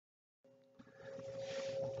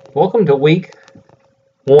Welcome to week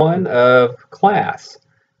one of class.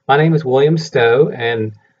 My name is William Stowe,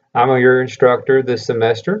 and I'm your instructor this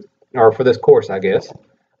semester, or for this course, I guess.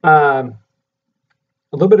 A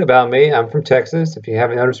little bit about me. I'm from Texas, if you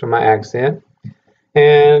haven't noticed from my accent.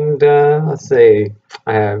 And let's see,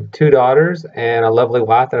 I have two daughters and a lovely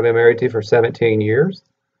wife that I've been married to for 17 years.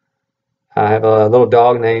 I have a little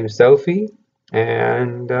dog named Sophie,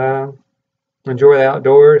 and enjoy the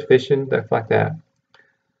outdoors, fishing, stuff like that.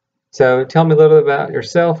 So tell me a little bit about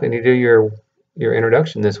yourself and you do your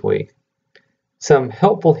introduction this week. Some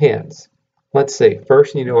helpful hints. Let's see.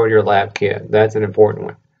 First, you need to order your lab kit. That's an important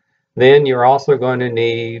one. Then you're also going to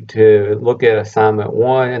need to look at assignment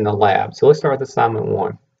 1 in the lab. So let's start with assignment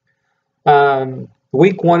 1.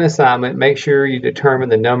 Week 1 assignment, make sure you determine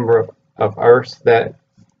the number of Earths that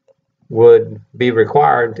would be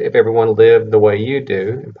required if everyone lived the way you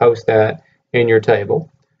do, and post that in your table.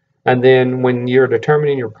 And then when you're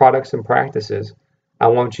determining your products and practices, I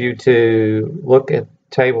want you to look at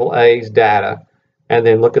table A's data and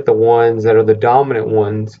then look at the ones that are the dominant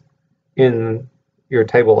ones in your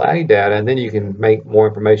table A data, and then you can make more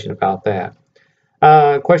information about that.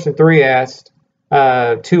 Question 3 asked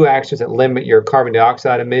 2 actions that limit your carbon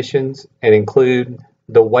dioxide emissions and include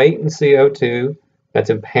the weight in CO2,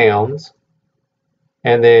 that's in pounds,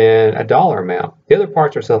 and then a dollar amount. The other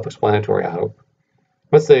parts are self-explanatory, I hope.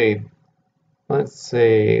 Let's see,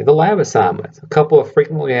 the lab assignments, a couple of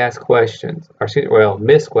frequently asked questions, or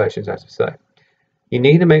missed questions, I should say. You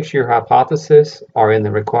need to make sure your hypotheses are in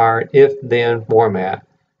the required if-then format.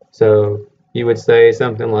 So you would say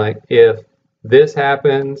something like, if this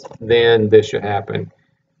happens, then this should happen.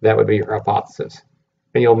 That would be your hypothesis.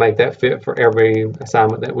 And you'll make that fit for every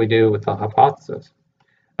assignment that we do with the hypothesis.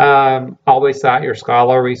 Always cite your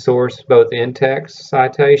scholarly source, both in text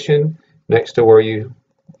citation, next to where you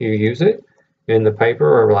use it in the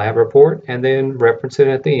paper or lab report, and then reference it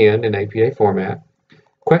at the end in APA format.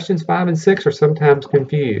 Questions 5 and 6 are sometimes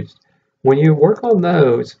confused. When you work on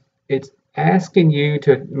those, it's asking you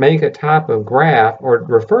to make a type of graph or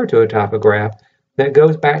refer to a type of graph that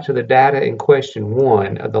goes back to the data in question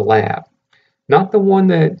 1 of the lab. Not the one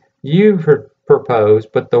that you proposed,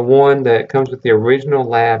 but the one that comes with the original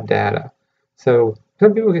lab data. So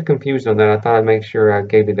some people get confused on that. I thought I'd make sure I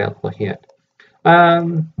gave you that little hint.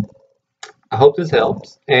 I hope this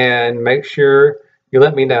helps, and make sure you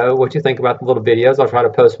let me know what you think about the little videos. I'll try to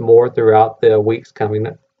post more throughout the weeks coming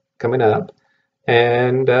up,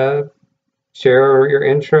 and share your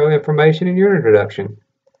intro information and your introduction.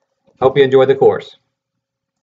 Hope you enjoy the course.